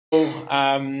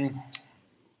Same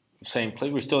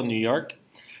place. We're still in New York.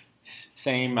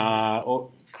 Same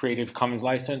Creative Commons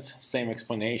license. Same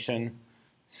explanation.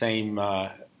 Same uh,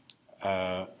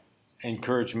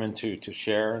 encouragement to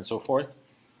share and so forth.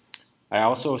 I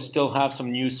also still have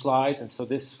some new slides, and so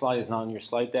this slide is not on your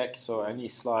slide deck. So any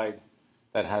slide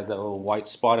that has that little white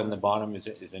spot in the bottom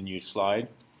is a new slide.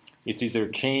 It's either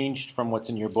changed from what's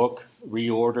in your book,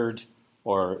 reordered,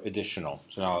 or additional.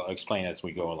 So I'll explain as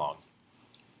we go along.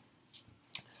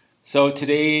 So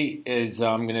today is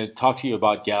I'm going to talk to you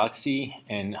about Galaxy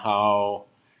and how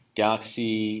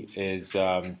Galaxy is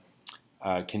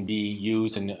can be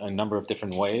used in a number of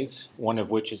different ways. One of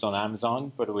which is on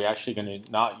Amazon, but we're actually going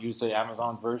to not use the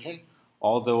Amazon version.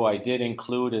 Although I did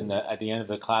include at the end of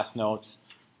the class notes,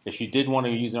 if you did want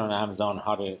to use it on Amazon,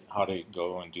 how to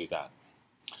go and do that.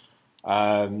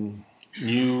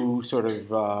 New sort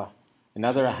of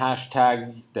another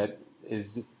hashtag that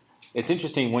is. It's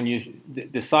interesting when you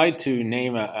decide to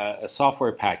name a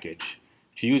software package.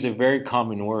 If you use a very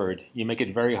common word, you make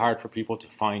it very hard for people to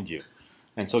find you.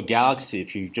 And so Galaxy,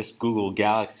 if you just Google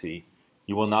Galaxy,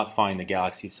 you will not find the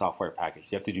Galaxy software package.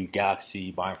 You have to do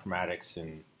Galaxy, bioinformatics,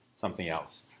 and something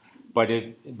else. But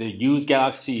if the use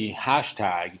Galaxy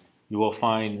hashtag, you will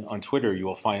find on Twitter, you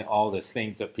will find all these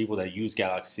things of people that use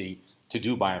Galaxy to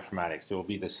do bioinformatics. It will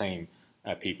be the same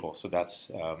people. So that's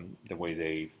the way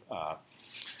they.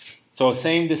 So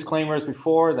same disclaimer as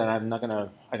before that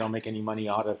I don't make any money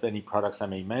out of any products I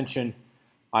may mention.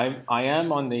 I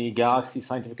am on the Galaxy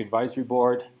Scientific Advisory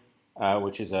Board,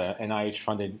 which is a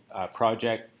NIH-funded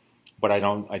project, but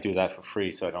I do that for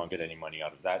free, so I don't get any money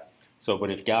out of that. So, but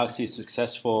if Galaxy is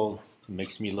successful, it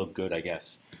makes me look good, I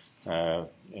guess.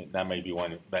 That may be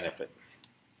one benefit.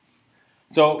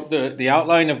 So the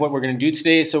outline of what we're going to do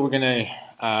today. So we're going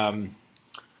to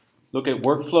look at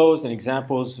workflows and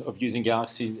examples of using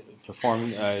Galaxy to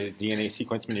perform DNA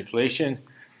sequence manipulation.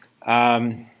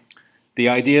 The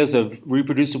ideas of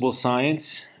reproducible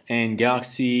science and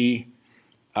Galaxy,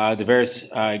 the various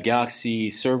Galaxy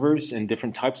servers and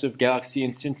different types of Galaxy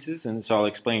instances, and so I'll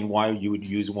explain why you would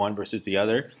use one versus the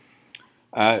other.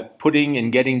 Putting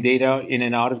and getting data in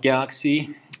and out of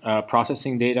Galaxy,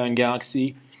 processing data in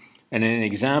Galaxy, and an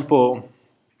example,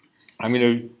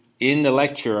 in the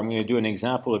lecture, I'm going to do an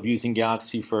example of using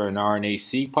Galaxy for an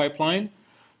RNA-seq pipeline,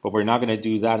 but we're not going to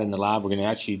do that in the lab. We're going to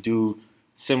actually do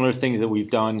similar things that we've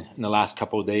done in the last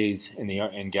couple of days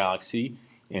in Galaxy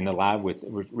in the lab with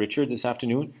Richard this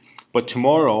afternoon. But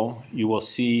tomorrow you will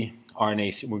see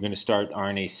RNA. We're going to start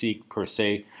RNA-seq per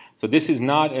se. So this is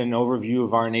not an overview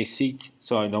of RNA-seq,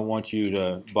 so I don't want you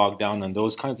to bog down on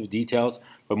those kinds of details,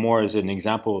 but more as an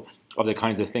example of the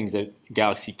kinds of things that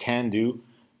Galaxy can do.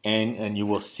 And you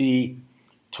will see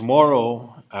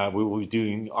tomorrow we will be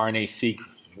doing RNA-seq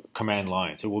command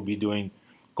line. So we'll be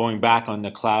going back on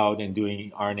the cloud and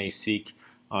doing RNA-seq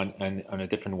on a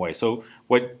different way. So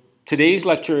what today's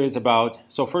lecture is about,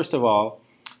 so first of all,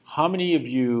 how many of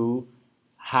you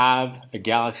have a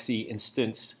Galaxy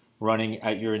instance running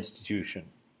at your institution?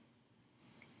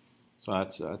 So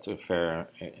that's a fair,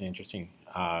 interesting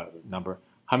number.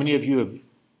 How many of you have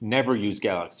never used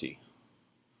Galaxy?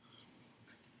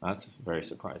 That's very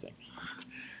surprising.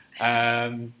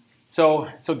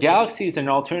 So Galaxy is an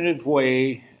alternative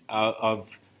way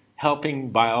of helping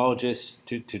biologists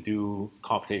to do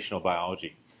computational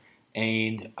biology,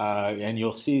 and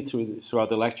you'll see throughout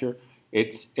the lecture,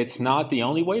 it's not the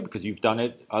only way because you've done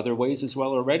it other ways as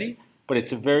well already, but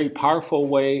it's a very powerful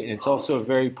way, and it's also a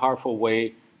very powerful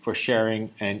way for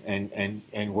sharing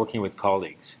and working with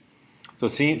colleagues. So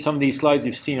seeing some of these slides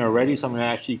you've seen already, so I'm going to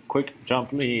actually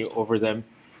jump over them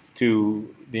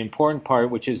to the important part,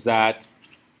 which is that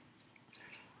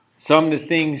some of the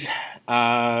things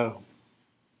about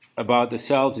the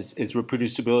cells is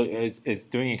reproducibility, is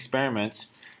doing experiments,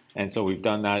 and so we've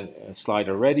done that slide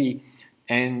already.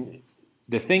 And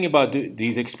the thing about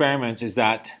these experiments is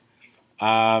that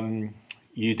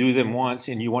you do them once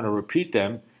and you want to repeat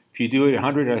them. If you do it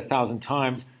 100 or 1,000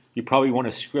 times, you probably want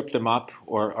to script them up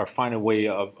or find a way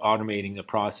of automating the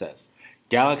process.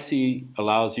 Galaxy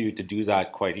allows you to do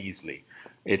that quite easily.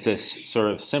 It's a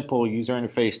sort of simple user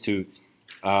interface to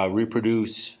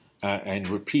reproduce and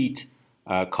repeat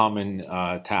common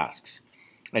tasks.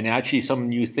 And actually some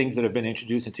new things that have been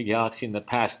introduced into Galaxy in the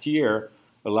past year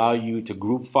allow you to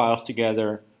group files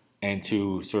together and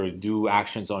to sort of do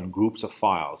actions on groups of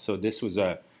files. So this was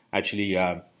actually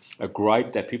a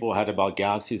gripe that people had about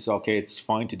Galaxy. So okay, it's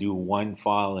fine to do one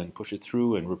file and push it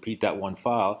through and repeat that one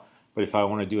file, but if I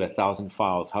want to do 1,000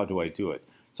 files, how do I do it?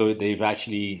 So they've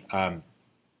actually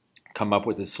come up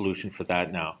with a solution for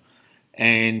that now.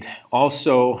 And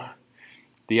also,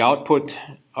 The output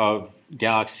of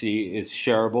Galaxy is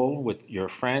shareable with your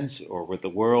friends or with the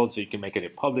world, so you can make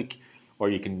it public, or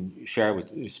you can share it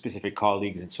with specific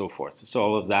colleagues and so forth. So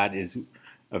all of that is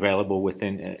available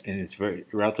within, and it's very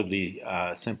relatively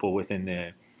simple within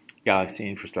the Galaxy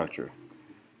infrastructure.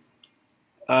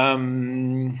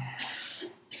 So,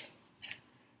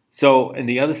 and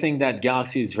the other thing that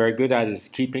Galaxy is very good at is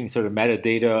keeping sort of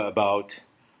metadata about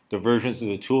the versions of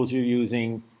the tools you're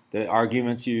using, the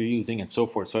arguments you're using, and so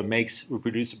forth. So it makes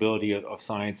reproducibility of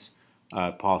science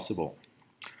possible.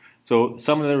 So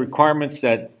some of the requirements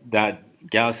that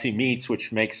Galaxy meets,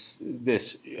 which makes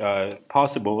this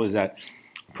possible, is that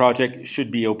project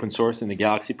should be open source, and the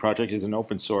Galaxy project is an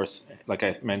open source, like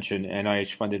I mentioned,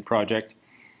 NIH-funded project.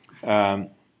 The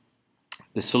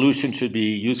solution should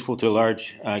be useful to a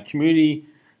large community,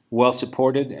 well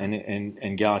supported,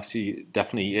 and Galaxy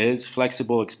definitely is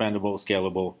flexible, expandable,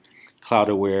 scalable,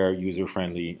 cloud aware, user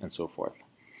friendly, and so forth.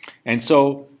 And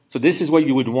so this is what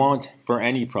you would want for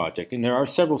any project, and there are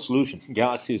several solutions.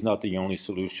 Galaxy is not the only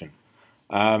solution.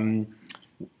 One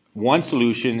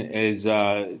solution is,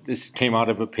 this came out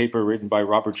of a paper written by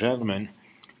Robert Gentleman,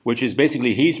 which is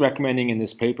basically, he's recommending in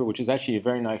this paper, which is actually a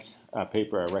very nice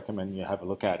paper, I recommend you have a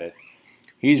look at it.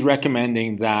 He's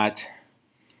recommending that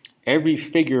every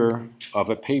figure of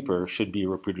a paper should be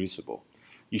reproducible.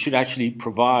 You should actually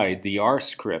provide the R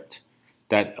script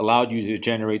that allowed you to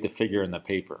generate the figure in the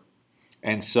paper.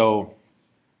 And so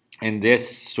in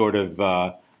this sort of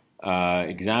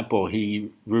example,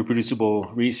 reproducible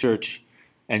research,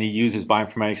 and he uses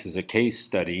bioinformatics as a case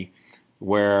study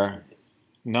where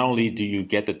not only do you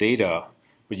get the data,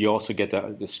 but you also get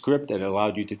the script that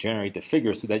allowed you to generate the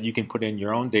figure so that you can put in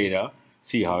your own data,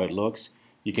 see how it looks.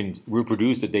 You can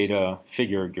reproduce the data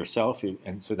figure yourself,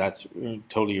 and so that's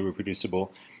totally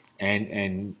reproducible,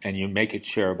 and you make it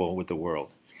shareable with the world.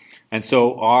 And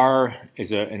so R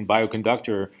and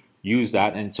Bioconductor use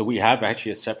that, and so we have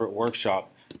actually a separate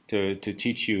workshop to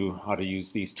teach you how to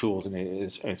use these tools, and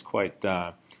it's quite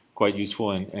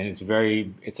useful, and it's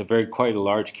quite a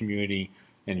large community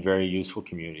and very useful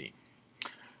community.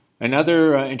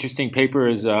 Another interesting paper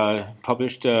is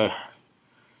published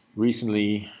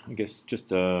recently, I guess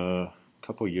just a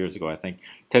couple of years ago, I think,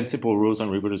 10 Simple Rules on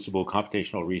Reproducible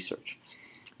Computational Research.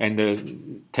 And the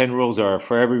 10 rules are: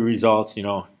 for every result,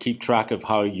 keep track of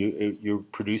how you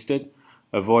produced it,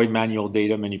 avoid manual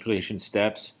data manipulation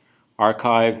steps,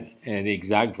 archive the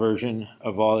exact version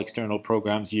of all external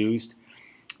programs used,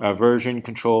 version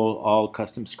control all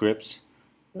custom scripts,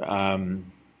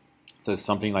 so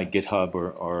something like GitHub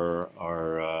or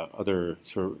other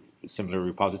sort of similar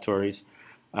repositories.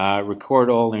 Record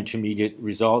all intermediate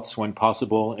results when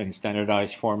possible in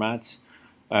standardized formats.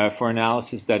 For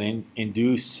analysis that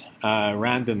induce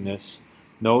randomness,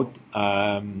 note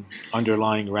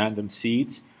underlying random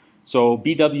seeds. So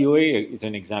BWA is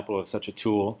an example of such a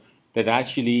tool that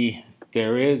actually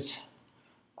there is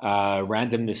a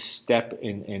randomness step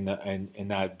in an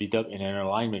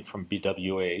alignment from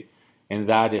BWA, in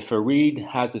that if a read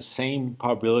has the same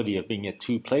probability of being at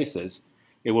two places,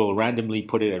 it will randomly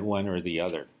put it at one or the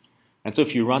other. And so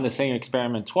if you run the same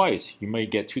experiment twice, you may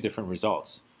get two different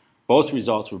results. Both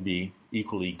results will be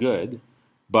equally good,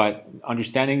 but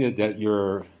understanding that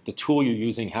the tool you're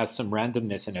using has some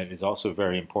randomness in it is also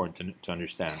very important to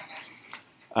understand.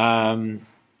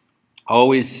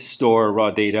 Always store raw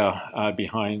data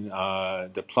behind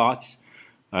the plots,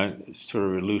 sort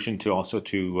of allusion to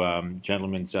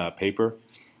Gentleman's paper.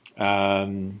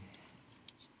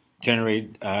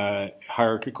 Generate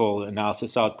hierarchical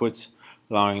analysis outputs,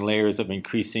 allowing layers of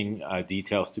increasing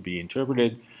details to be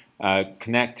interpreted.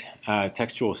 Connect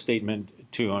textual statement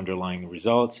to underlying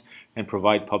results, and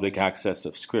provide public access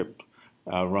of script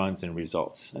runs and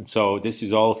results. And so this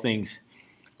is all things,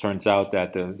 turns out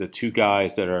that the two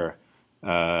guys that are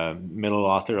middle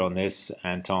author on this,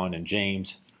 Anton and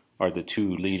James, are the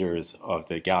two leaders of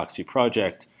the Galaxy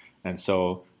project. And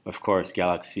so, of course,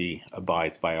 Galaxy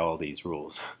abides by all these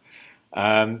rules.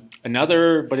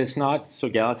 But it's not, so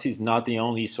Galaxy is not the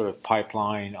only sort of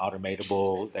pipeline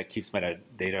automatable that keeps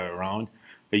metadata around.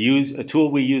 A tool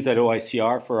we use at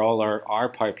OICR for all our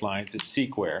pipelines is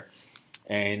Sequare.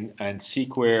 And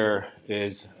Sequare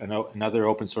is another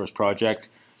open source project,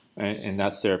 and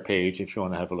that's their page if you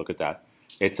want to have a look at that.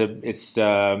 It's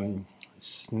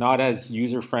not as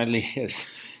user-friendly as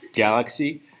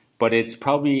Galaxy, but it's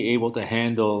probably able to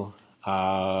handle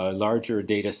larger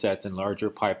data sets and larger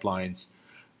pipelines,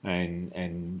 and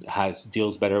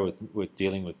deals better with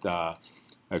dealing with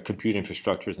compute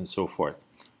infrastructures and so forth.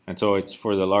 And so it's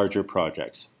for the larger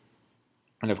projects.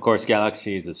 And of course,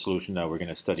 Galaxy is a solution that we're going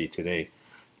to study today.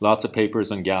 Lots of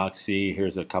papers on Galaxy.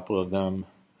 Here's a couple of them.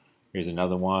 Here's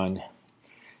another one.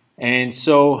 And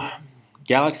so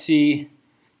Galaxy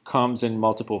comes in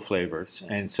multiple flavors.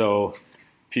 And so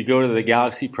if you go to the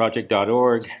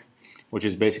galaxyproject.org, which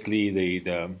is basically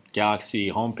the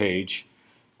Galaxy homepage,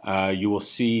 you will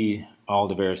see all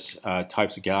the various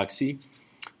types of Galaxy.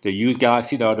 The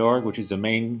usegalaxy.org, which is the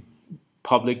main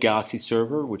public Galaxy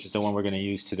server, which is the one we're going to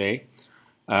use today.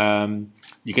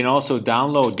 You can also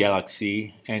download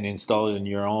Galaxy and install it in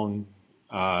your own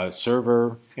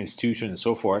server, institution, and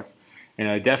so forth. And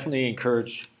I definitely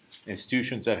encourage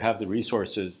institutions that have the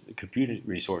resources, the computer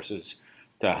resources,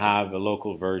 to have a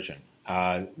local version.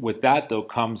 With that, though,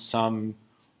 comes some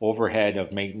overhead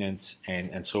of maintenance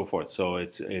and so forth. So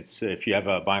it's if you have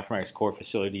a bioinformatics core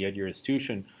facility at your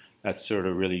institution, that's sort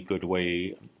of a really good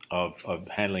way of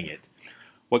handling it.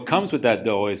 What comes with that,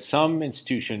 though, is some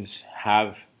institutions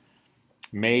have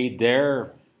made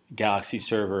their Galaxy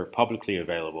server publicly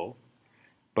available,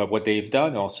 but what they've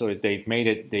done also is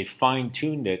they've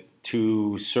fine-tuned it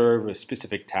to serve a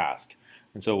specific task.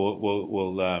 And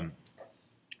so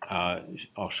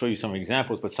I'll show you some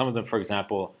examples, but some of them, for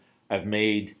example, have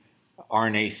made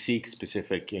RNA-seq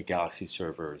specific Galaxy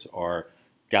servers, or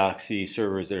Galaxy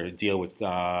servers that deal with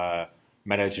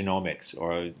metagenomics,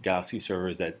 or Galaxy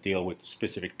servers that deal with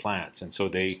specific plants. And so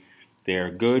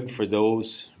they're good for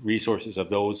those resources of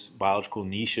those biological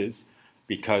niches,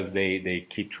 because they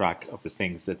keep track of the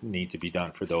things that need to be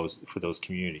done for those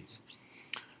communities.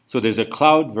 So there's a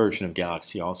cloud version of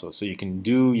Galaxy also. So you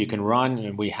can run,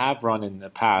 and we have run in the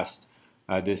past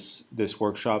this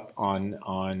workshop on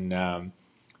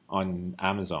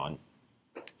Amazon.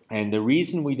 And the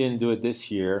reason we didn't do it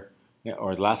this year,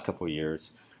 or the last couple of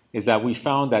years, is that we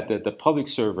found that the public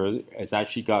server has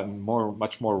actually gotten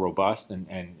much more robust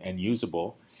and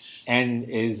usable, and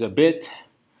is a bit.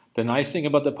 The nice thing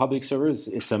about the public server is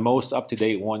it's the most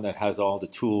up-to-date one that has all the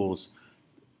tools,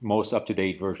 most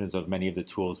up-to-date versions of many of the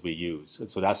tools we use. And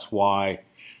so that's why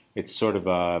it's sort of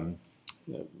a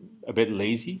bit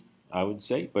lazy, I would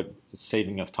say, but it's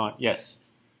saving of time. Yes?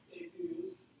 So if you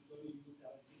go to use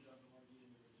galaxy.org and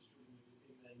you're registering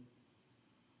everything,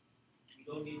 then you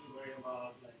don't need to worry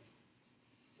about like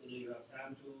whether you have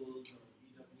SAM tools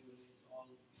or EWA.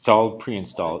 It's all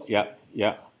pre-installed. Yeah. What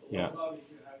about if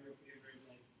you have your favorite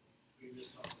like previous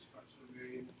structure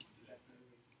variant?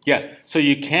 Yeah, so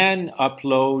you can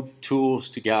upload tools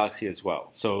to Galaxy as well.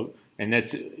 So, and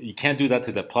you can't do that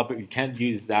to the public. You can't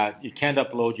use that. You can't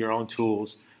upload your own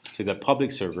tools to the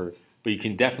public server, but you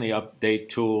can definitely update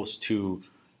tools to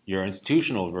your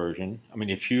institutional version. I mean,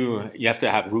 if you have to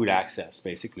have root access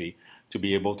basically to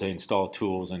be able to install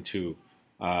tools into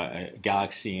a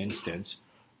Galaxy instance,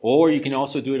 or you can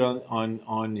also do it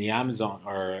on the Amazon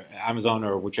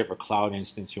or whichever cloud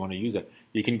instance you want to use it.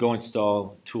 You can go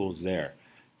install tools there.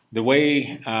 The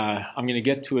way I'm going to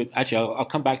get to it, actually, I'll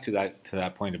come back to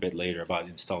that point a bit later about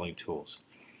installing tools.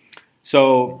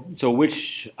 So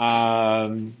which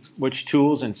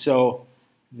tools? And so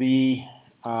the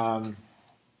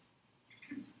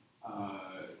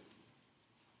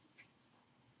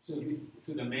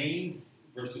so the main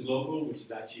versus local, which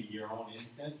is actually your own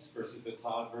instance, versus the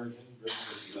cloud version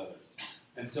versus others.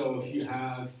 And so if you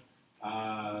have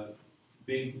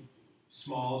big,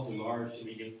 small to large to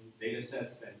medium data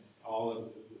sets, then all of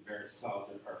the various clouds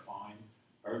are fine,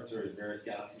 or sorry, various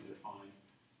galaxies are fine.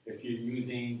 If you're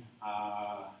using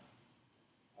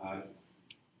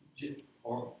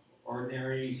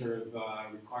ordinary sort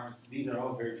of requirements, these are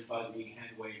all very fuzzy,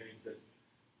 hand-waving, but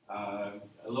a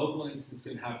local instance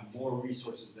can have more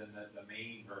resources than the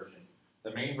main version.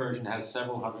 The main version has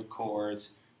several hundred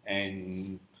cores,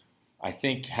 and I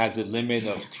think has a limit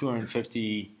of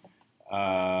 250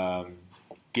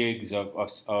 gigs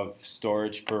of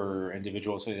storage per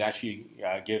individual. So they actually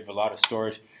give a lot of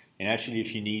storage. And actually,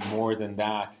 if you need more than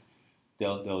that,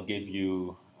 they'll give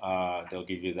you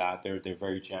that. They're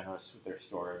very generous with their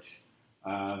storage.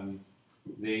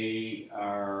 They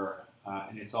are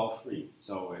and it's all free,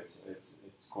 so it's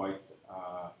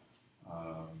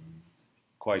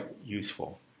quite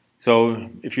useful. So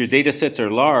if your data sets are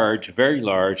large, very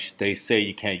large, they say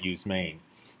you can't use main.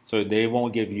 So they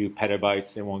won't give you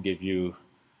petabytes. They won't give you.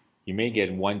 You may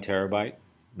get 1 terabyte,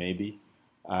 maybe,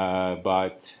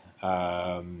 but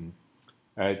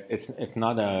it's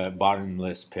not a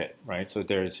bottomless pit, right? So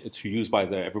it's used by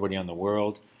everybody on the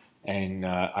world, and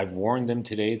I've warned them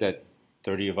today that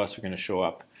 30 of us are going to show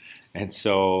up, and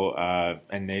so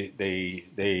and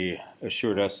they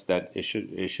assured us that it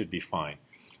should be fine.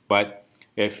 But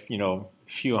if a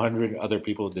few hundred other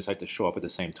people decide to show up at the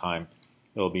same time,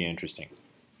 it'll be interesting.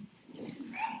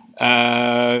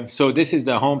 So this is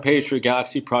the homepage for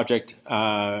Galaxy Project,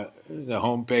 the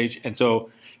homepage, and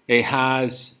so It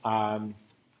has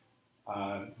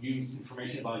use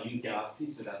information about use Galaxy,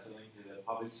 so that's a link to the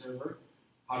public server.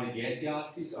 How to get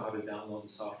Galaxy, so how to download the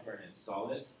software and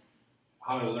install it.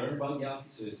 How to learn about Galaxy,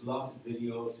 so there's lots of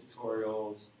videos,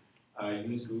 tutorials.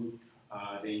 Use group,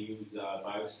 they use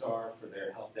BioStar for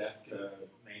their help desk,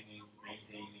 maintaining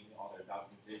all their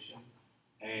documentation.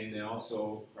 And then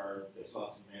also there's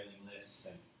lots of mailing lists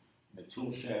and the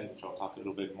tool shed, which I'll talk a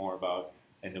little bit more about,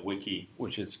 and the wiki,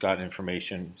 which has got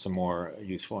information, some more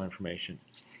useful information.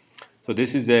 So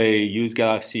this is a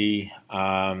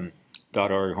usegalaxy.org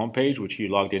homepage, which you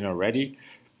logged in already.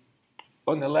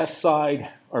 On the left side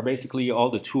are basically all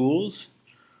the tools.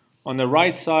 On the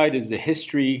right side is the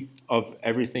history of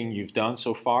everything you've done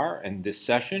so far in this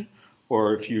session,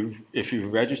 or if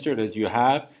you've registered as you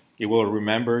have, it will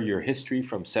remember your history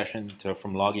from session to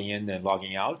from logging in and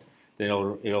logging out. Then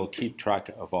it'll keep track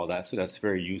of all that, so that's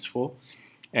very useful.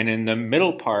 And in the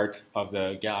middle part of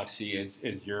the Galaxy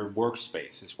is your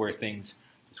workspace. It's where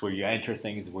you enter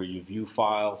things, where you view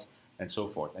files, and so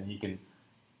forth.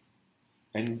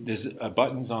 And there's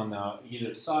buttons on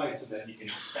either side so that you can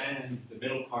expand the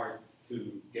middle part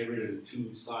to get rid of the two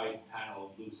blue side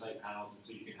panels, and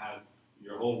so you can have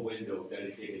your whole window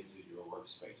dedicated to your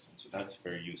workspace. And so that's a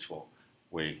very useful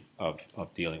way of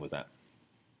dealing with that.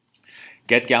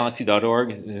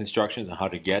 Getgalaxy.org is instructions on how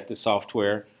to get the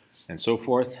software and so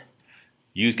forth.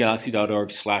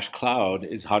 Usegalaxy.org/cloud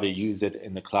is how to use it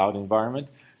in the cloud environment.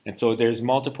 And so there's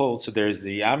multiple, so there's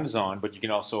the Amazon, but you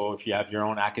can also, if you have your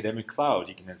own academic cloud,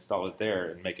 you can install it there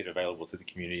and make it available to the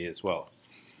community as well.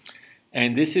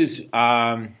 And this is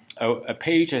a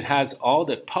page that has all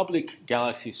the public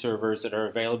Galaxy servers that are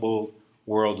available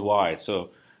worldwide. So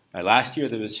last year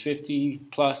there was 50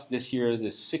 plus, this year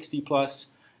there's 60 plus.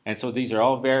 And so these are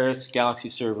all various Galaxy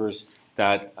servers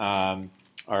that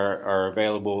are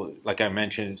available, like I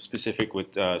mentioned, specific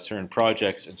with certain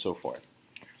projects and so forth.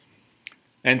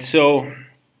 And so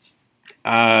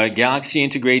Galaxy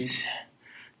integrates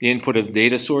the input of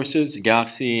data sources.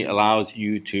 Galaxy allows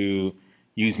you to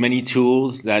use many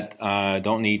tools that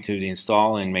don't need to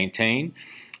install and maintain.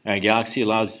 Galaxy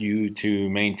allows you to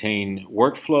maintain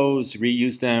workflows,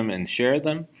 reuse them, and share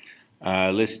them.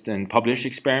 List and publish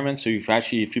experiments. So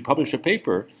if you publish a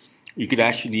paper, you could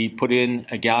actually put in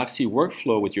a Galaxy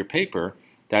workflow with your paper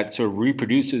that sort of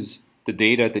reproduces the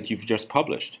data that you've just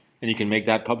published. And you can make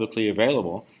that publicly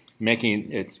available,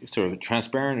 making it sort of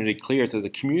transparent and clear to the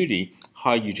community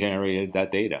how you generated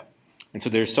that data. And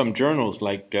so there's some journals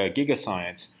like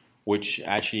GigaScience, which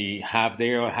actually have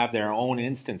their own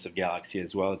instance of Galaxy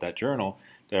as well as that journal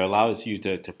that allows you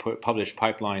to publish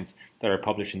pipelines that are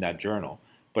published in that journal.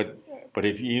 But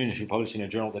even if you publish in a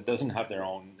journal that doesn't have their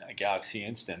own Galaxy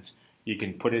instance, you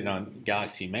can put it on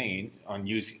Galaxy main, on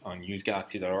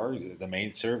usegalaxy.org, the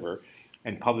main server,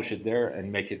 and publish it there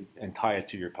and make it and tie it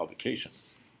to your publication.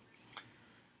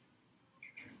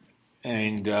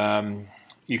 And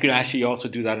you can actually also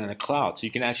do that in the cloud. So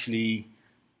you can actually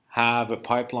have a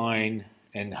pipeline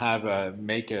and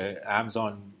make an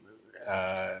Amazon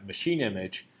machine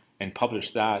image and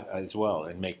publish that as well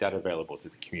and make that available to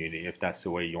the community if that's the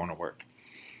way you want to work.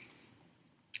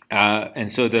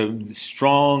 And so the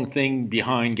strong thing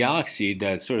behind Galaxy,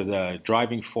 that sort of the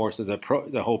driving force of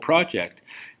the whole project,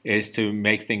 is to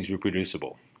make things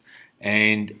reproducible.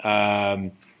 And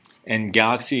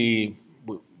Galaxy,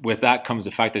 with that comes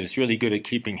the fact that it's really good at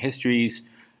keeping histories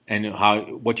and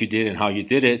what you did and how you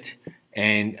did it,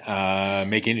 and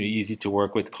making it easy to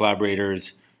work with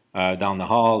collaborators down the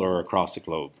hall or across the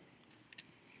globe.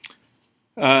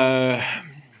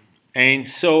 And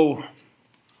so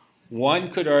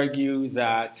one could argue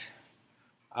that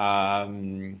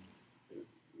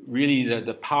really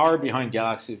the power behind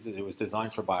Galaxy is that it was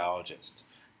designed for biologists.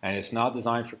 And it's not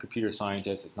designed for computer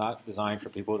scientists. It's not designed for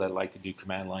people that like to do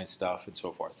command line stuff and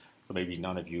so forth. So maybe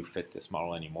none of you fit this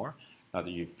model anymore, now that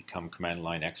you've become command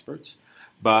line experts.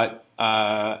 But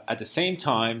at the same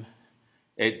time,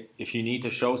 if you need to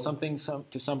show something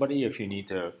to somebody, if you need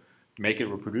to make it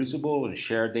reproducible and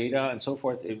share data and so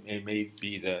forth, it may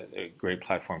be a great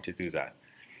platform to do that.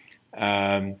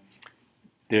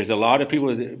 There's a lot of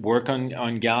people that work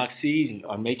on Galaxy,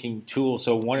 on making tools.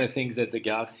 So one of the things that the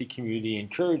Galaxy community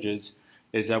encourages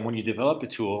is that when you develop a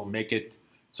tool, make it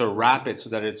so wrap it so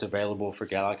that it's available for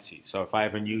Galaxy. So if I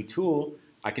have a new tool,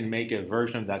 I can make a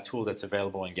version of that tool that's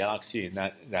available in Galaxy, and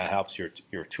that helps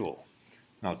your tool.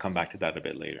 And I'll come back to that a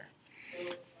bit later. So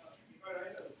if I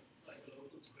write a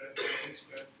local script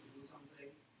to do something,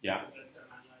 yeah. Let's say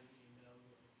I'm analyzing email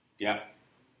or yeah.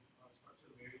 some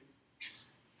structural variance.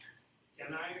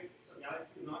 So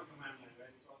Galaxy is not command line, right?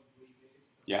 It's all GUI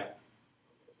based. Yeah.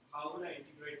 Okay, so how would I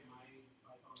integrate my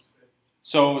Python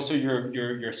So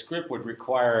your script would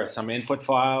require some input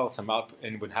file, some output,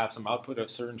 and would have some output of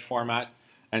certain format.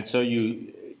 And so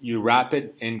you wrap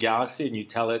it in Galaxy and you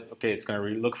tell it, okay, it's going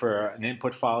to look for an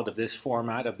input file of this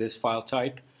format, of this file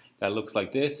type that looks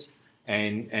like this.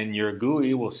 And your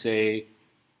GUI will say,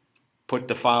 put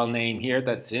the file name here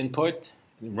that's input,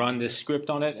 run this script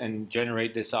on it, and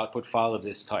generate this output file of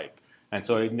this type. And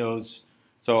so it knows,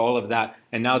 so all of that.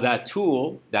 And now that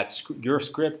tool, your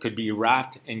script could be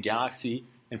wrapped in Galaxy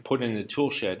and put in the tool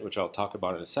shed, which I'll talk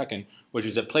about in a second, which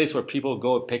is a place where people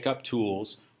go pick up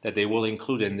tools that they will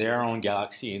include in their own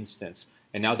Galaxy instance.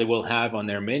 And now they will have on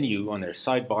their menu, on their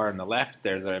sidebar on the left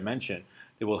there that I mentioned,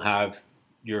 they will have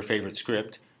your favorite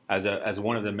script as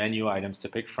one of the menu items to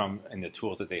pick from in the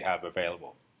tools that they have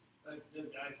available. Does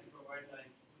Galaxy provide like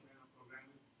some kind of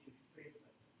programming interface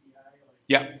like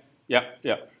API?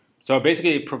 Yeah. So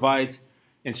basically, it provides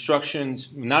instructions,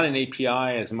 not an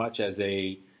API as much as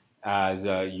you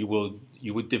would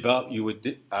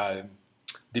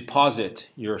deposit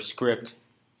your script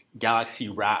Galaxy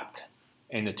wrapped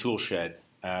in the tool shed,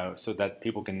 so that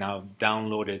people can now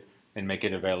download it and make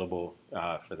it available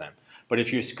for them. But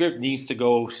if your script needs to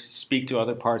go speak to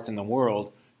other parts in the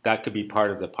world, that could be part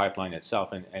of the pipeline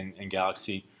itself, and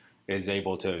Galaxy is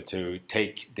able to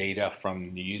take data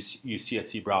from the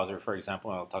UCSC browser, for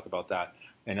example, and I'll talk about that,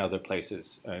 and other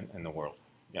places in the world.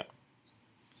 Yeah.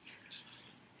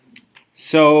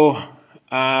 So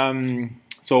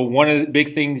one of the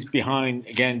big things behind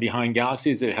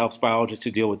Galaxy is that it helps biologists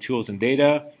to deal with tools and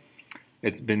data.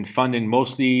 It's been funded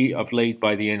mostly of late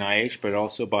by the NIH, but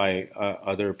also by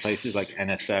other places like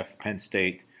NSF, Penn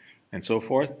State, and so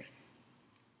forth.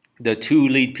 The two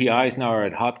lead PIs now are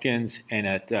at Hopkins and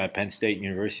at Penn State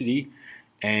University,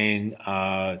 and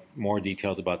more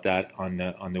details about that on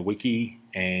the wiki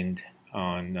and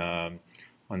on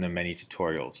the many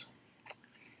tutorials.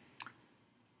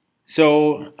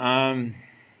 So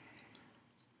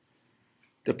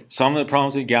some of the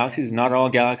problems with galaxies, not all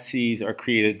galaxies are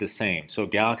created the same. So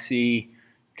Galaxy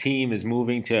team is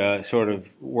moving to sort of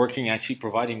actually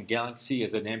providing Galaxy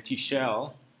as an empty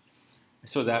shell,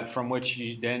 so that from which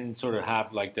you then sort of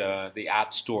have like the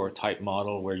App Store type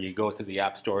model, where you go to the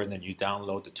App Store and then you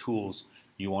download the tools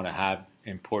you want to have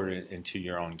imported into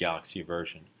your own Galaxy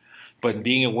version. But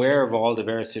being aware of all the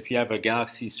various, if you have a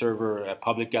Galaxy server, a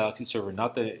public Galaxy server,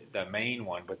 not the main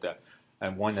one, but the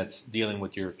one that's dealing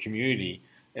with your community,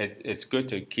 it's good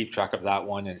to keep track of that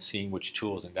one and seeing which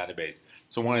tools and database.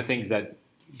 So one of the things that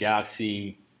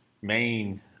Galaxy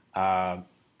main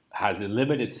has a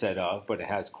limited set of, but it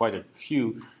has quite a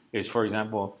few, is, for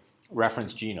example,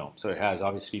 reference genome. So it has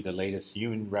obviously the latest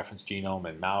human reference genome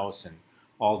and mouse and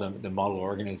all the model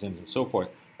organisms and so forth,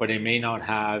 but it may not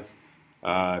have,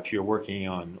 if you're working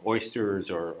on oysters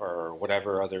or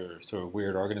whatever other sort of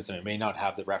weird organism, it may not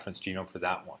have the reference genome for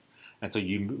that one. And so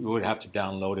you would have to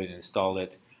download it and install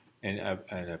it in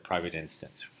a private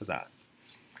instance for that.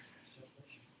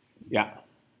 Yeah.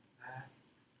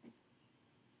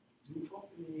 Do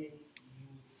companies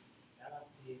use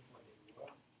Galaxy for the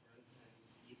work? For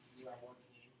instance, if you are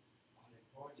working on a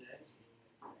project in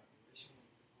collaboration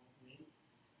with the company,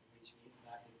 which means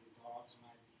that the results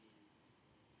might be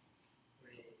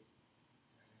pretty.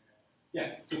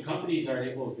 Yeah. So companies are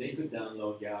able; they could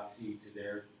download Galaxy to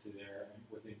their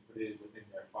put it within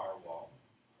their firewall,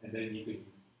 and then you can,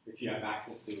 if you have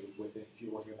access to it within, if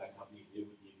you're working with that company, they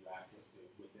would give you access to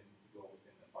go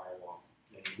within the firewall,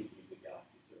 and you could use a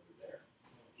Galaxy server there.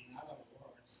 So in other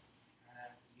words,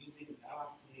 using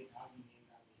Galaxy doesn't mean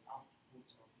that the output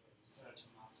of your research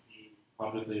must be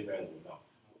publicly available. No.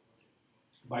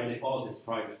 By default, it's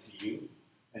private to you,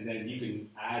 and then you can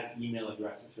add email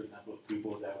addresses, for example, of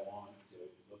people that want to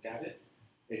look at it.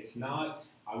 It's not.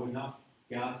 I would not.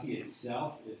 Galaxy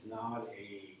itself is not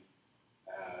a.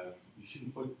 You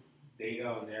shouldn't put data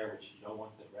on there which you don't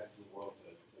want the rest of the world to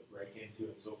break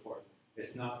into and so forth.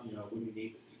 It's not, wouldn't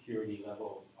need the security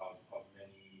levels of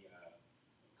many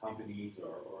companies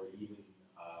or even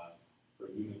for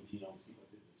human genome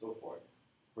sequences and so forth.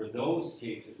 For those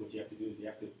cases, what you have to do is you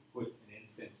have to put an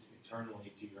instance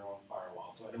internally to your own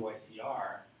firewall. So at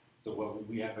OICR,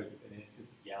 we have an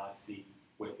instance of Galaxy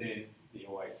within the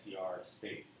OICR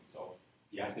space. And so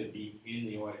you have to be in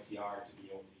the OICR to be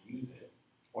able to use it.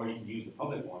 Or you can use the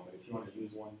public one, but if you want to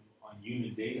use one on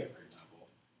human data, for example,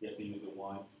 you have to use the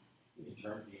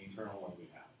internal one we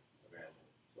have available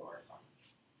to our assignments.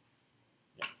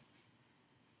 Yeah.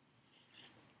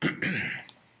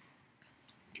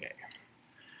 Okay.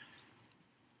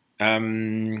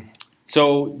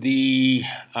 So the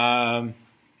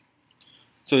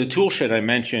toolshed I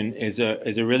mentioned is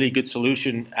a really good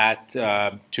solution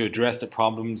to address the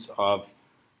problems of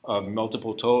of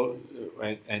multiple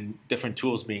and different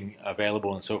tools being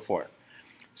available and so forth.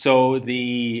 So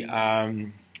the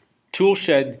tool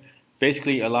shed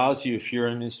basically allows you, if you're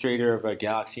an administrator of a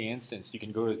Galaxy instance, you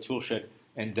can go to the tool shed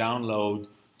and download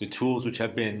the tools which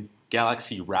have been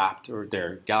Galaxy wrapped or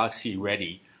they're Galaxy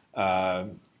ready to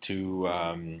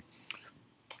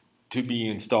be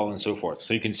installed and so forth.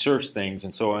 So you can search things.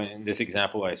 And so in this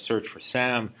example, I search for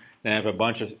SAM, and I have a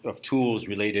bunch of tools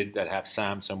related that have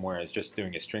SAM somewhere. It's just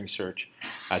doing a string search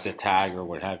as a tag or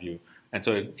what have you. And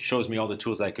so it shows me all the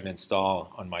tools I could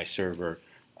install on my server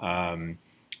and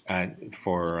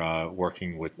for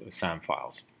working with SAM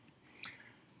files.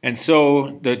 And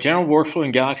so the general workflow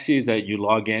in Galaxy is that you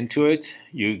log into it,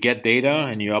 you get data,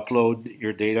 and you upload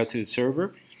your data to the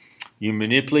server. You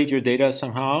manipulate your data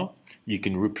somehow. You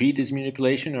can repeat this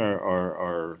manipulation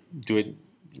or do it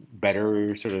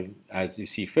better sort of as you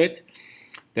see fit.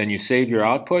 Then you save your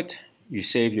output, you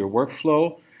save your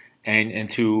workflow, and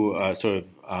into so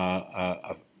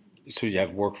you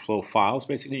have workflow files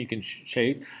basically you can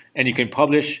save, and you can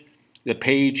publish the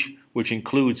page which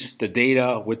includes the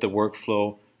data with the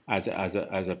workflow as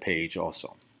a page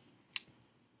also.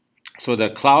 So the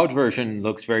cloud version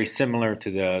looks very similar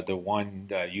to the one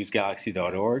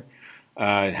usegalaxy.org.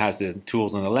 It has the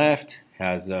tools on the left,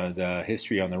 has the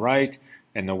history on the right,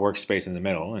 and the workspace in the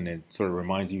middle, and it sort of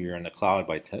reminds you you're in the cloud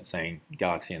by saying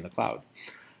Galaxy in the cloud.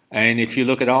 And if you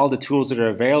look at all the tools that are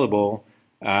available,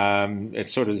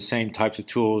 it's sort of the same types of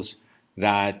tools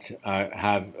that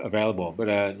have available.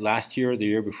 But last year, the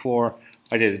year before,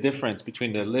 I did a difference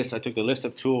between the list. I took the list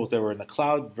of tools that were in the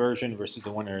cloud version versus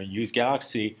the one that used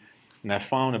Galaxy, and I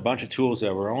found a bunch of tools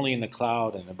that were only in the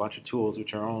cloud and a bunch of tools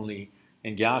which are only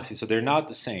in Galaxy. So they're not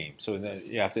the same. So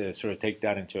you have to sort of take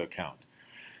that into account.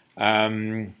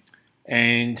 And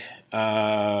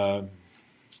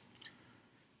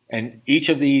each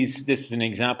of these, this is an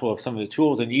example of some of the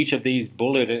tools, and each of these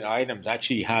bulleted items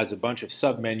actually has a bunch of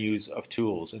submenus of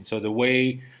tools. And so the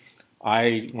way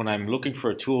when I'm looking for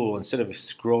a tool, instead of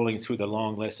scrolling through the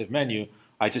long list of menu,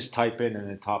 I just type in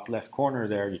the top left corner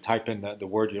there, you type in the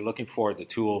word you're looking for, the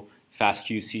tool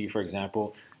FastQC, for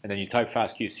example, and then you type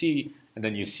FastQC, and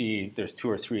then you see there's 2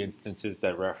 or 3 instances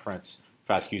that reference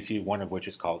FastQC, one of which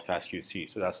is called FastQC,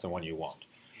 so that's the one you want.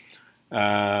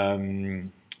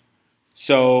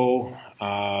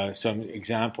 Some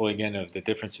example again of the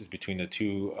differences between the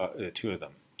two of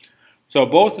them. So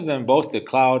both of them, both the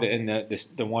cloud and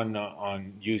the one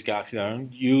on Use Galaxy, talk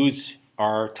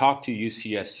to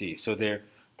UCSC. So their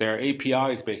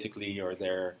APIs basically, or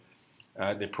they're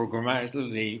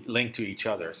programmatically linked to each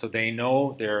other. So they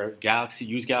know their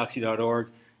usegalaxy.org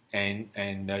and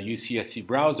UCSC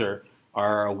browser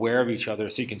are aware of each other.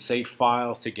 So you can save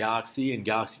files to Galaxy, and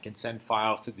Galaxy can send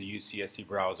files to the UCSC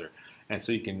browser. And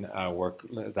so you can work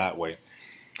that way.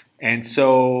 And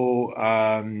so,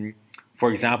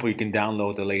 for example, you can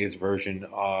download the latest version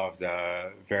of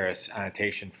the various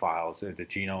annotation files, the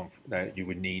genome that you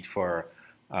would need for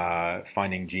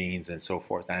finding genes and so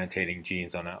forth, annotating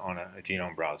genes on a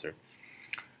genome browser.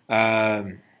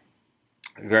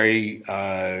 Very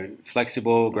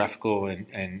flexible graphical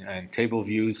and table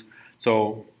views.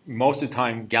 So most of the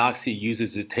time, Galaxy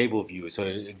uses a table view, so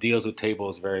it deals with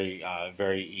tables very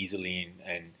easily,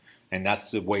 and that's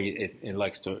the way it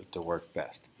likes to work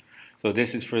best. So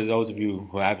this is for those of you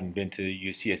who haven't been to the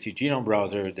UCSC Genome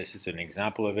Browser. This is an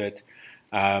example of it.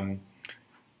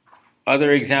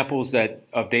 Other examples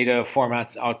of data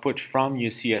formats output from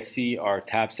UCSC are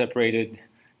tab-separated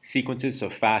sequences, so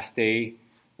FASTA,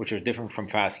 which are different from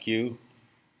FASTQ.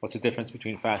 What's the difference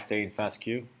between FASTA and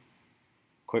FASTQ?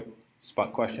 Quick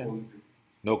spot question.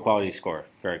 No quality score.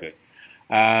 Very good.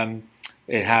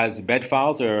 It has bed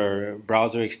files, or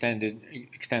browser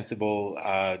extensible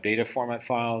data format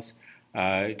files,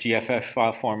 GFF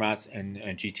file formats, and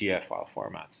GTF file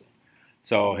formats.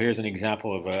 So here's an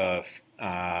example of a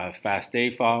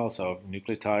FASTA file, so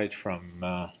nucleotide from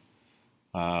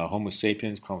Homo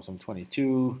sapiens, chromosome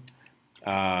 22.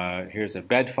 Here's a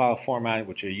bed file format,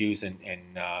 which are used in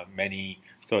many,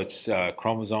 so it's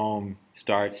chromosome,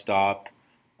 start, stop,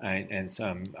 and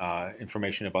some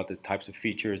information about the types of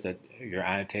features that you're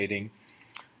annotating.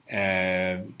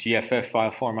 GFF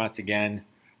file formats, again,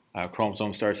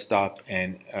 chromosome, start, stop,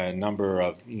 and a number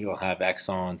of, you'll have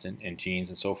exons and genes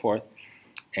and so forth.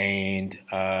 And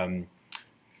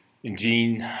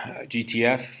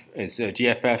GTF is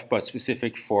GFF, but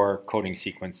specific for coding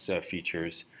sequence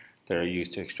features that are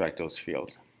used to extract those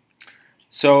fields.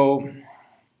 So,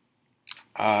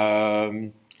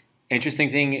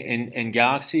 interesting thing in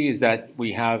Galaxy is that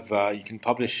we have, you can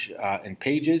publish in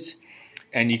pages,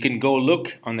 and you can go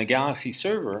look on the Galaxy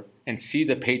server and see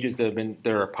the pages that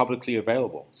are publicly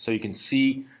available. So you can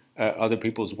see other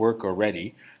people's work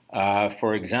already.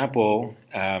 For example,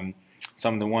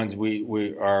 some of the ones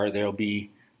there'll be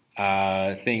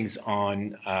things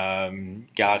on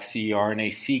Galaxy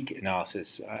RNA-seq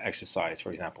analysis exercise,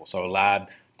 for example. So a lab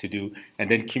to do, and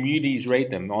then communities rate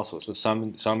them also. So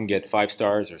some get 5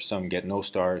 stars or some get no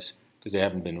stars because they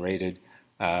haven't been rated,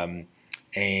 and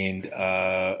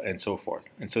so forth.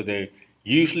 And so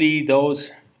usually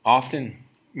those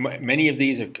many of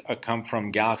these come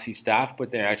from Galaxy staff,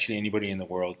 but they're actually anybody in the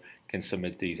world can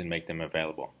submit these and make them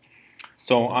available.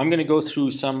 So I'm going to go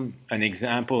through an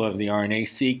example of the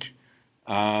RNA-seq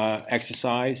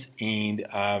exercise,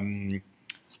 and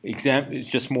it's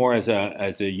just more as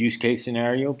a use case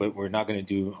scenario, but we're not going to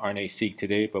do RNA-seq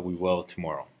today, but we will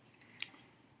tomorrow.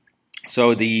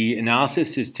 So the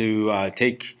analysis is to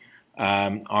take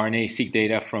RNA-seq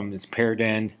data from its paired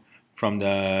end from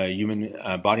the Human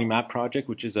Body Map project,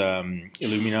 which is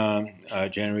Illumina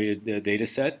generated data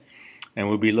set. And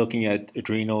we'll be looking at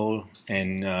adrenal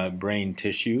and brain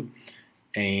tissue,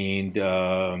 and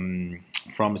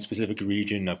from a specific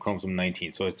region of chromosome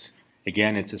 19. So it's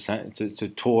a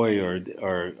toy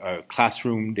or a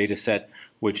classroom data set,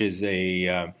 which is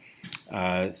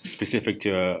specific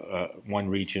to one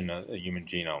region of the human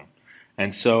genome.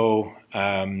 And so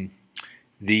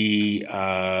the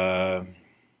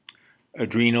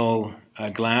adrenal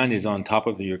gland is on top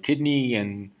of your kidney,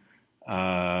 and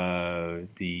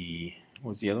what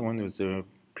was the other one? There was the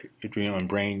adrenal and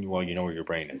brain. Well, you know where your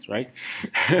brain is, right?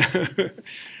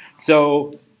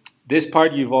 So this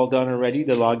part you've all done already,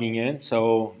 the logging in.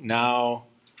 So now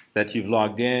that you've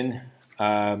logged in,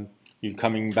 you're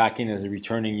coming back in as a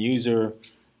returning user.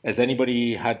 Has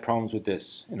anybody had problems with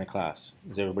this in the class?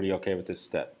 Is everybody okay with this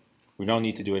step? We don't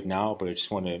need to do it now, but I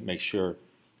just want to make sure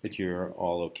that you're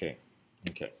all okay.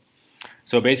 Okay.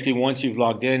 So basically, once you've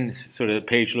logged in, sort of the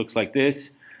page looks like this.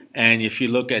 And if you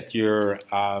look at your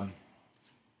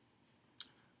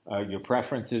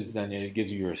preferences, then it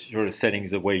gives you your sort of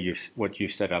settings, the way what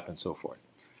you've set up, and so forth.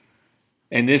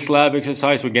 In this lab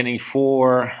exercise, we're getting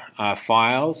 4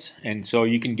 files, and so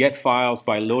you can get files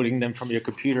by loading them from your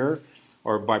computer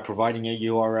or by providing a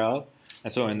URL.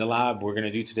 And so in the lab we're going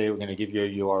to do today, we're going to give you a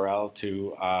URL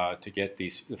to get the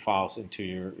files into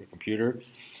your computer.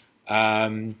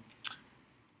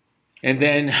 And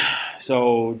then,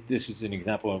 so this is an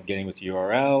example of getting with the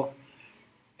URL.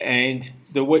 And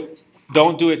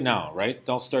don't do it now, right?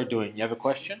 Don't start doing it. You have a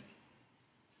question?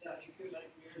 Yeah, if you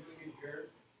like, we're doing it here.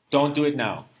 Don't do it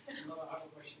now. No, I have a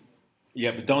question.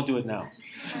 Yeah, but don't do it now.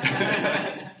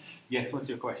 Yes, what's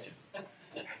your question?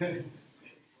 Well,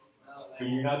 But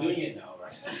you're not doing it now,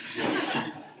 right?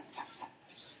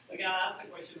 Okay, I'll ask the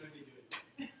question when we do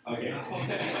it. Okay.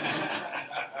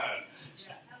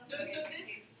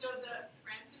 So the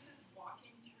Francis is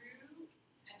walking through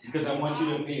an Because I want you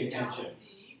to exercise pay in attention.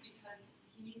 Galaxy because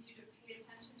he needs you to pay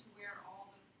attention to where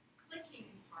all the clicking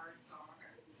parts are,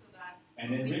 so that.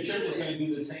 And then Richard is going to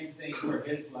do the same thing for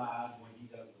his lab when he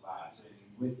does the lab. So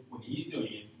when he's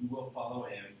doing it, you will follow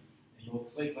him, and you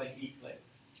will click like he clicks.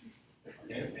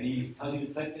 Okay? And he tells you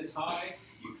to click this high,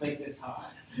 you click this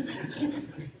high.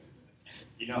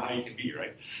 You know how you can be,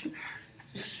 right?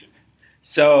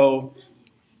 So,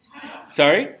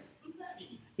 sorry?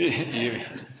 You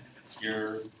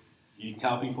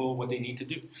tell people what they need to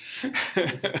do.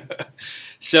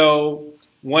 So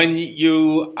when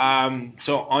you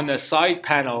so on the side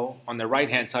panel, on the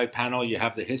right-hand side panel, you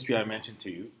have the history I mentioned to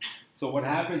you. So what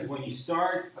happens when you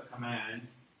start a command,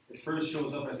 it first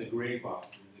shows up as a gray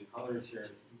box. And the colors here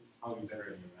is probably better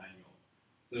in your manual.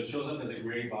 So it shows up as a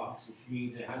gray box, which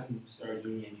means it hasn't started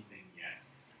doing anything yet.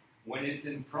 When it's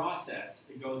in process,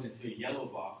 it goes into a yellow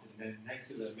box, and then next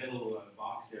to the middle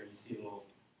box there, you see a little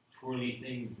twirly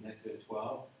thing next to a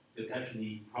 12. So it's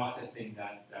actually processing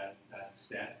that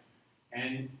step.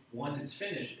 And once it's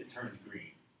finished, it turns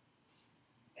green.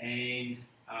 And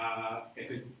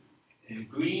and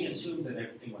green assumes that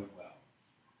everything went well.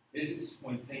 This is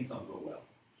when things don't go well.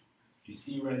 If you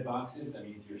see red boxes, that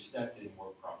means your step didn't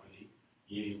work properly.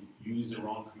 You used the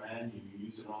wrong command, you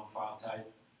used the wrong file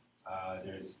type.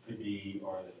 Could be,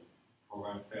 or the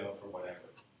program failed for whatever.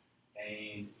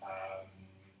 And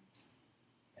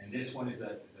this one is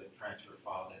a transfer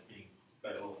file that's being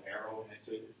got a little arrow, and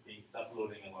so it's being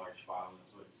uploading a large file, and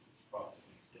so it's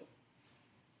processing still.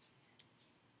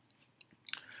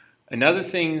 Another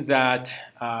thing that,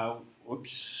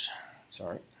 whoops,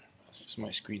 sorry, this is my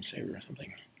screensaver or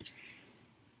something.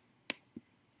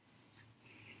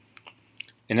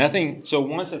 Another thing, so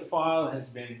once a file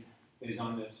is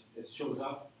on this, it shows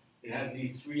up, it has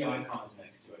these 3 icons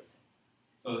next to it.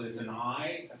 So there's an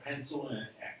I, a pencil, and an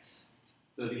X.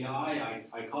 So the I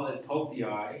call it poke the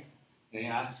I, and it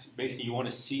asks, basically you want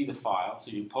to see the file.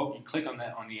 So you click on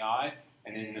the I,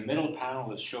 and in the middle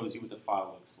panel it shows you what the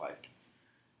file looks like.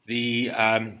 The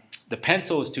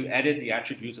pencil is to edit the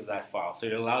attributes of that file. So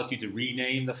it allows you to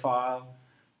rename the file,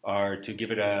 or to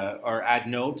give it or add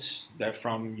notes that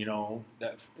from,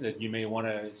 that you may want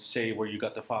to say where you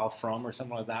got the file from or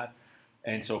something like that,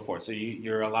 and so forth. So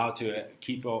you're allowed to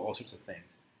keep all sorts of things.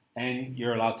 And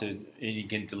you're allowed to, and you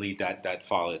can delete that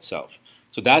file itself.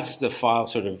 So that's the file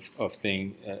sort of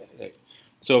thing.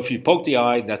 So if you poke the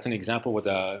eye, that's an example with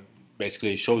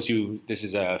basically it shows you this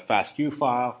is a FASTQ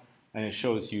file, and it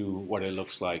shows you what it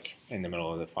looks like in the middle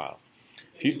of the file.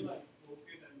 Can you like poke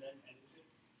it and then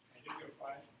edit your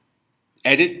file?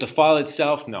 Edit the file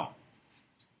itself? No.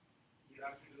 You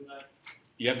have to do that.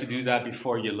 You have to do that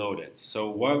before you load it.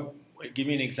 So give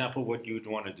me an example of what you'd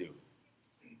want to do.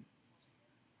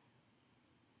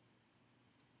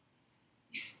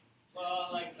 Well,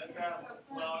 like let's have,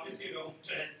 well, obviously you don't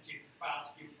check FASTQ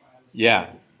files.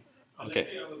 Yeah. But Okay. let's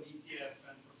say you have a VCF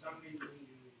and for some reason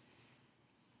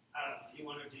I don't know, you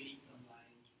want to delete some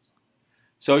lines or something.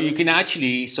 So you can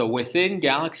actually, within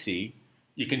Galaxy,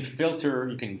 you can filter,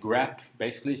 you can grep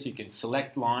basically, so you can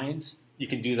select lines. You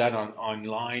can do that on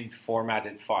line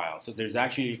formatted files. So there's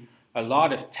actually a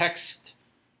lot of text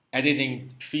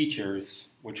editing features,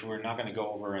 which we're not going to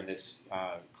go over in this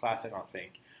class, I don't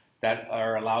think, that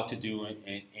are allowed to do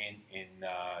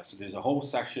so there's a whole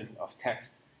section of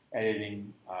text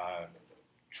editing.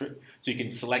 So you can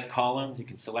select columns, you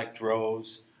can select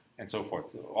rows, and so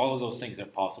forth. So all of those things are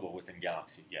possible within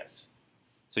Galaxy, yes.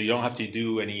 So you don't have to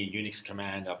do any Unix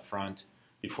command up front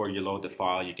before you load the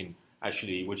file. You can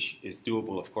actually, which is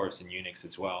doable, of course, in Unix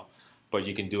as well, but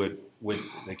you can do it with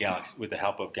the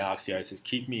help of Galaxy. I says,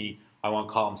 I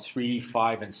want columns 3,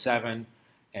 5, and 7,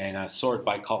 and sort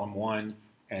by column 1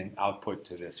 and output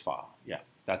to this file. Yeah,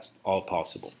 that's all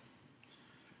possible.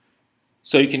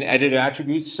 So you can edit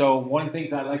attributes. So one of the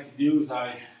things I like to do is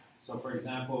so for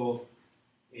example,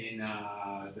 in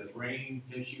the brain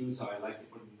tissue, so I like to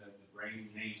put in the brain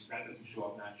names. That doesn't show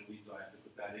up naturally, so I have to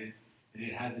put that in. And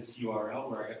it has this URL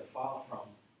where I got the file from.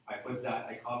 I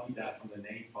copied that from the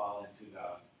name file into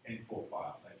the info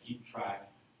file. So I keep track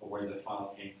of where the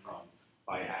file came from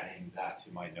by adding that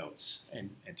to my notes and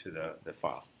into the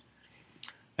file.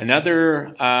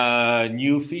 Another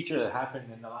new feature that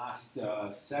happened in the last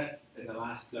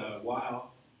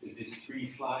while is this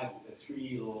three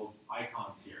little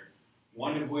icons here.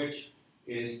 One of which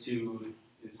is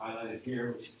highlighted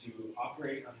here, which is to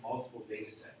operate on multiple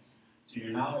data sets. So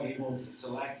you're now able to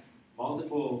select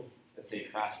multiple, let's say,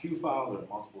 FASTQ files or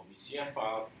multiple VCF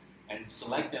files, and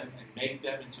select them and make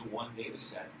them into one data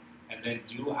set, and then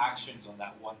do actions on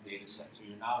that one data set. So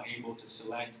you're now able to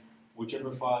select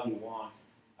whichever file you want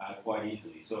quite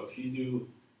easily. So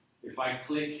by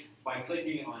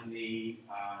clicking on the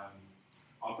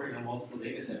operate on multiple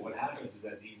data set, what happens is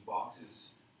that these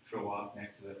boxes show up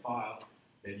next to the file.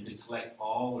 Then you can select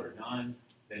all or none.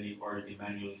 Then you can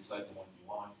manually select the ones you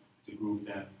want to group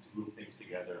things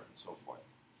together, and so forth.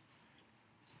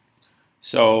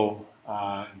 So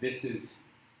this is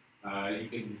so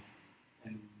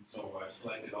I've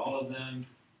selected all of them.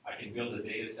 I can build a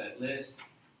data set list,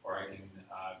 or I can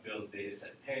build a data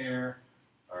set pair,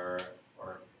 or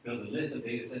build a list of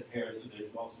data set pairs. So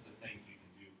there's all sorts of things you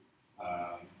can do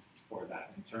for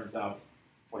that. And it turns out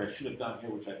what I should have done here,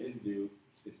 which I didn't do,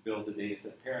 is build the data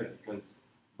set pairs, because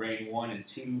brain 1 and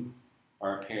 2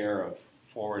 are a pair of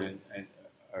forward and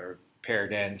or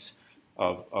paired ends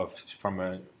from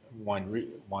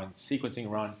one sequencing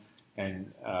run,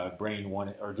 and brain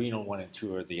 1 or adrenal 1 and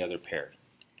 2 are the other pair.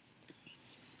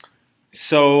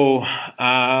 So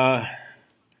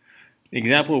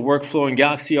example of workflow in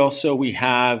Galaxy also, we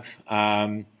have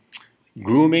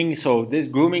grooming. So this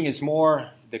grooming is more,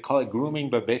 they call it grooming,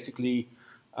 but basically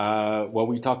what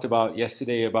we talked about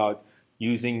yesterday about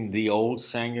using the old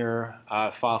Sanger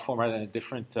file format and a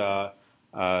different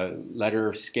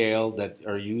letter scale that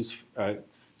are used.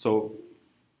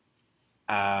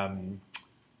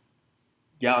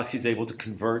 Galaxy is able to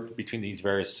convert between these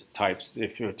various types.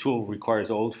 If your tool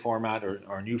requires old format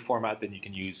or new format, then you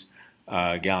can use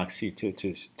Galaxy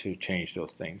to change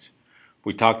those things.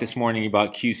 We talked this morning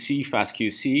about QC,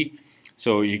 FastQC.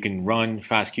 So you can run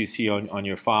FastQC on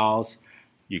your files.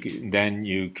 You can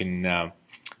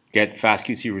get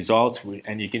FastQC results,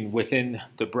 and you can, within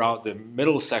the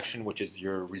middle section, which is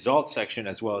your results section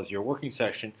as well as your working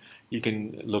section, you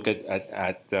can look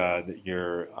at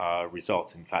your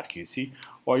results in FastQC,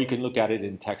 or you can look at it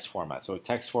in text format, so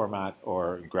text format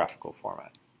or graphical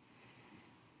format.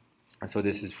 And so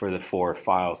this is for the 4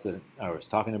 files that I was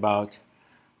talking about.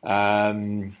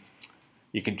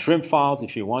 You can trim files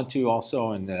if you want to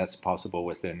also, and that's possible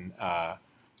within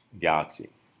Galaxy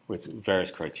with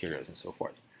various criteria and so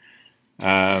forth.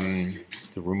 To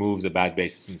remove the bad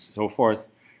bases and so forth.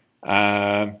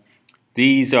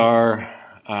 These are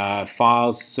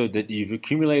files so that you've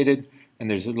accumulated, and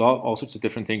there's all sorts of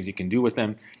different things you can do with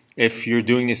them. If you're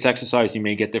doing this exercise, you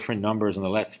may get different numbers on the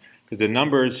left, because the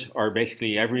numbers are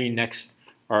basically every next,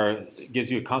 or gives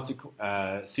you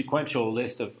a sequential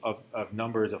list of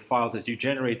numbers of files. As you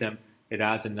generate them, it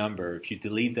adds a number. If you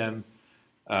delete them,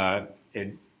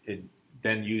 it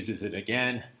then uses it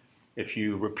again. If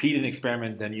you repeat an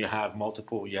experiment, then you have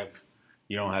multiple. You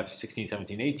don't have 16,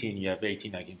 17, 18. You have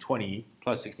 18, 19, 20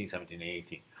 plus 16, 17, and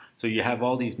 18. So you have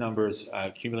all these numbers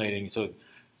accumulating. So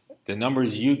the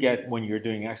numbers you get when you're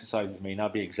doing exercises may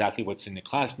not be exactly what's in the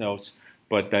class notes,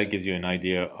 but that gives you an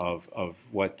idea of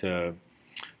what.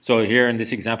 So here in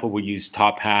this example, we use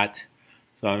top hat.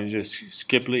 So I'm just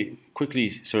quickly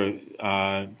sort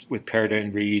of with paired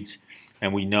end reads,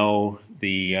 and we know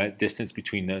the distance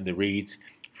between the reads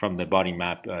from the body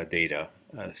map data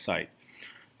site.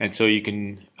 And so you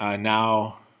can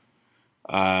now,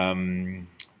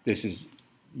 this is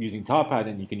using top hat,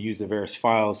 and you can use the various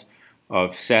files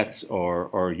of sets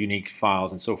or unique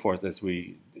files and so forth as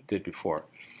we did before.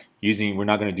 We're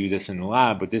not going to do this in the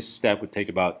lab, but this step would take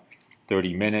about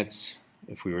 30 minutes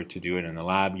if we were to do it in the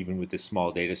lab, even with this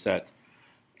small data set.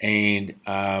 And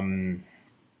then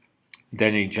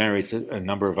it generates a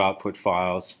number of output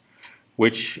files,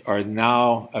 which are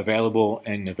now available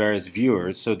in the various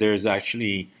viewers. So there's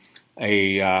actually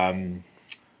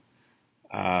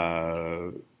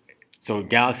so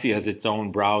Galaxy has its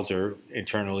own browser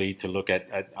internally to look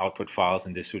at output files,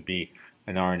 and this would be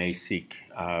an RNA-seq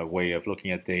way of looking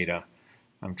at data.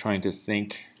 I'm trying to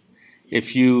think.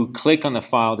 If you click on the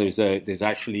file, there's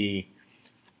actually,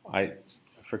 I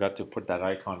forgot to put that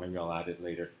icon. Maybe I'll add it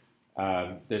later.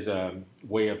 There's a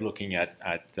way of looking at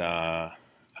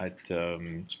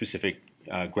specific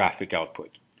graphic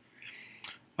output.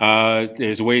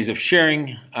 There's ways of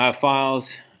sharing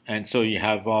files, and so you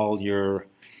have all your,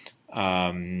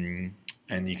 and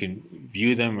you can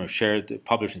view them or share,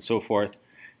 publish, and so forth.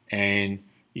 And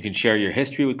you can share your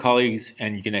history with colleagues,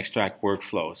 and you can extract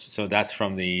workflows. So that's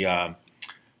from the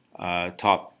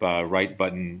top right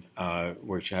button,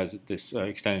 which has this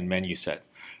extended menu set.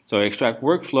 So extract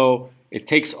workflow, it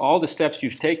takes all the steps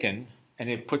you've taken, and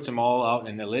it puts them all out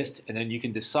in the list, and then you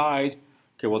can decide,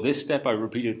 okay, well, this step I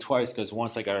repeated twice because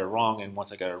once I got it wrong and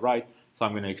once I got it right, so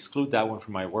I'm going to exclude that one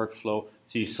from my workflow.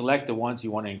 So you select the ones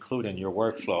you want to include in your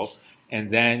workflow, and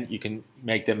then you can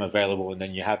make them available, and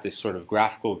then you have this sort of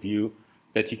graphical view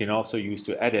that you can also use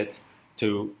to edit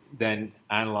to then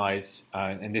analyze,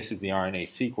 and this is the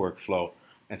RNA-seq workflow,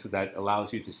 and so that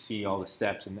allows you to see all the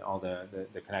steps and all the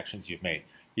connections you've made.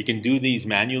 You can do these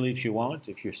manually if you want,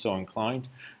 if you're so inclined,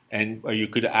 or you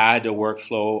could add a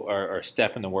workflow or a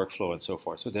step in the workflow and so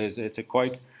forth. So it's a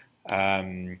quite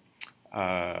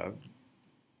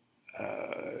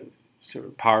sort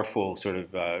of powerful sort of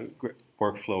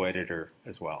workflow editor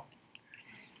as well.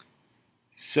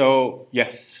 So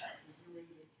yes.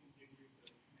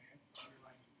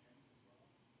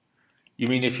 You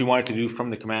mean if you wanted to do from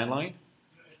the command line?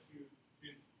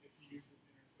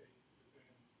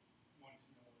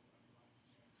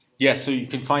 Yes, so you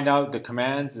can find out the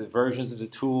commands, the versions of the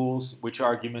tools, which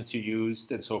arguments you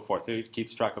used, and so forth. So it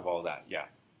keeps track of all that, yeah.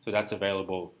 So that's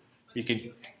available. But can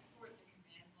you export the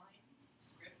command line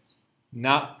script?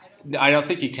 I don't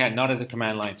think you can, not as a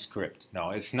command line script. No,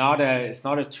 it's not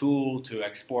a tool to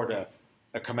export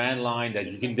a command line that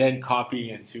you can then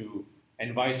copy into,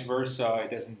 and vice versa.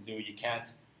 It doesn't do, you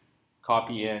can't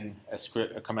copy in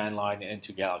a command line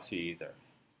into Galaxy either.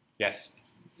 Yes.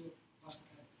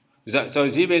 So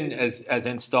Zebin has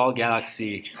installed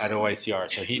Galaxy at OICR,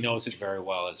 so he knows it very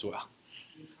well as well.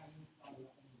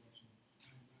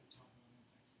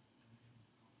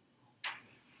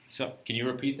 So can you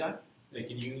repeat that? They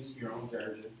can use your own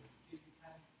version.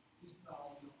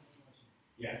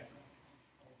 Yes.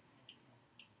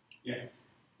 Yes.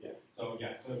 Yeah. So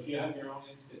yeah. So if you have your own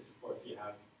instance, of course you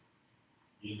have.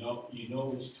 You know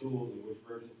which tools or which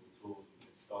versions of the tools you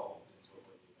install and so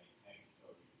forth to maintain. So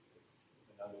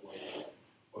it's another way.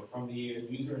 But from the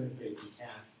user interface, you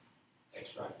can't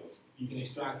extract those. You can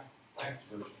extract text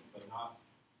versions, but not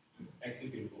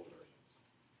executable versions.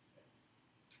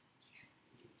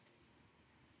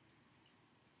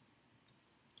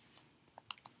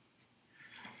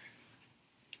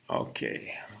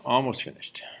 Okay, almost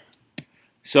finished.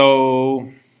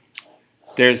 So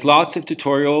There's lots of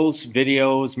tutorials,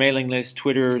 videos, mailing lists,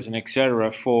 Twitters, and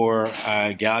etc. for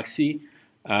Galaxy.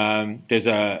 There's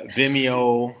a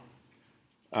Vimeo.com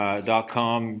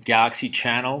Galaxy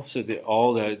channel, so that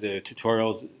all the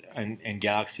tutorials in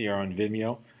Galaxy are on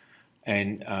Vimeo.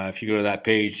 And if you go to that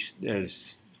page,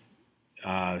 there's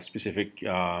specific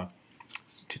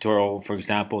tutorial. For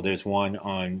example, there's one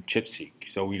on ChipSeek.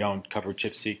 So we don't cover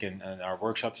ChipSeek in our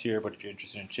workshops here, but if you're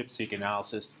interested in ChipSeek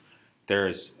analysis,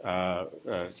 there's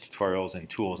tutorials and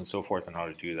tools and so forth on how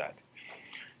to do that.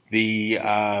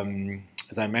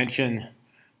 As I mentioned,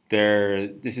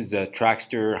 this is the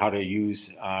Trackster, how to use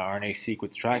RNA-seq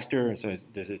with Trackster. So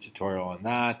there's a tutorial on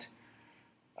that.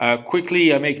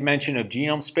 Quickly, I make mention of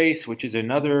Genome Space, which is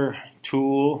another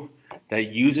tool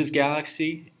that uses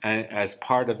Galaxy as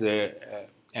part of the,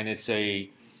 and it's a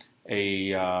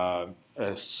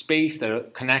space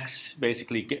that connects,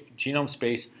 basically, Genome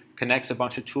Space connects a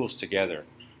bunch of tools together.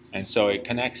 And so it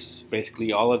connects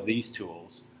basically all of these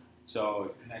tools. So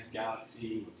it connects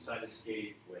Galaxy with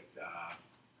Cytoscape, with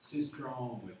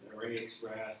Systrome, with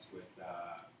ArrayExpress, with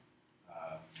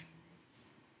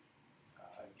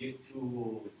Git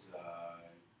tools,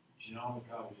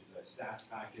 Genomica, which is a stats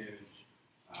package,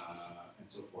 and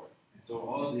so forth. And so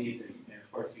all of these, and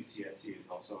of course UCSC is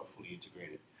also fully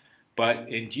integrated. But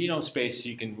in Genome Space,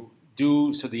 you can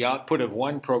do, so the output of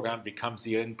one program becomes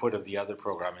the input of the other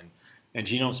program, and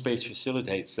Genome Space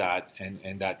facilitates that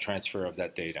and that transfer of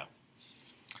that data.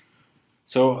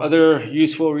 So other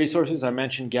useful resources, I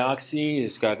mentioned Galaxy.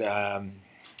 It's got,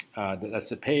 that's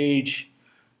the page,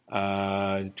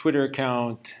 Twitter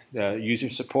account, the user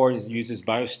support uses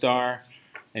BioStar,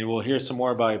 and we'll hear some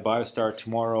more about BioStar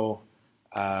tomorrow.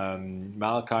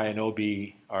 Malachi and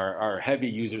Obi are heavy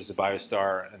users of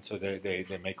BioStar, and so they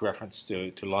make reference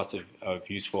to lots of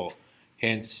useful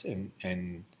hints,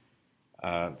 and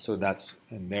so that's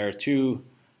in there too.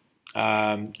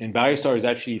 And BioStar is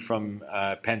actually from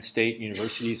Penn State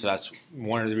University, so that's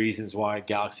one of the reasons why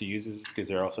Galaxy uses it, because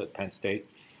they're also at Penn State.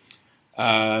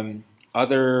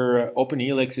 Other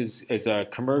OpenHelix is a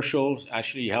commercial.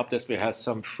 Actually, Help Desk has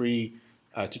some free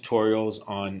tutorials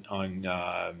on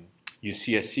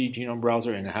UCSC genome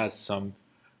browser, and it has some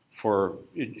for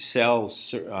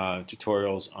sells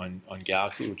tutorials on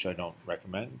Galaxy, which I don't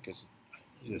recommend because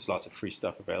there's lots of free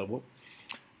stuff available.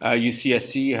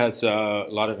 UCSC has a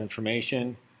lot of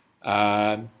information.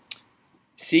 SeqAnswer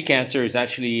is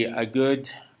actually a good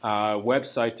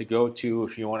website to go to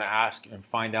if you want to ask and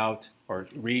find out or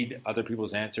read other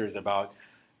people's answers about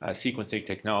sequencing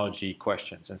technology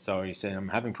questions. And so you say, I'm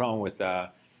having a problem with my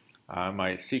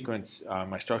sequence,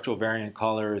 my structural variant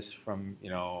colors from,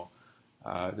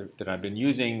 that I've been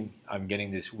using. I'm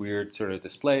getting this weird sort of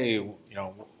display.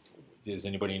 Does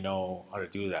anybody know how to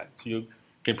do that? So you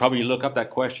can probably look up that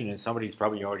question, and somebody's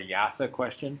probably already asked that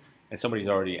question, and somebody's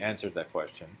already answered that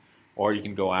question. Or you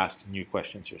can go ask new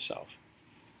questions yourself.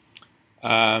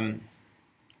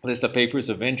 List of papers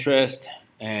of interest,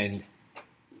 and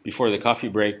before the coffee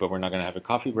break, but we're not going to have a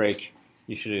coffee break,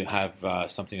 you should have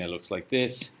something that looks like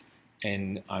this.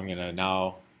 And I'm going to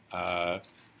now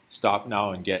stop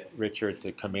now and get Richard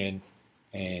to come in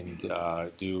and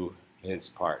do his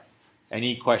part.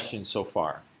 Any questions so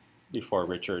far before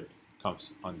Richard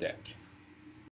comes on deck?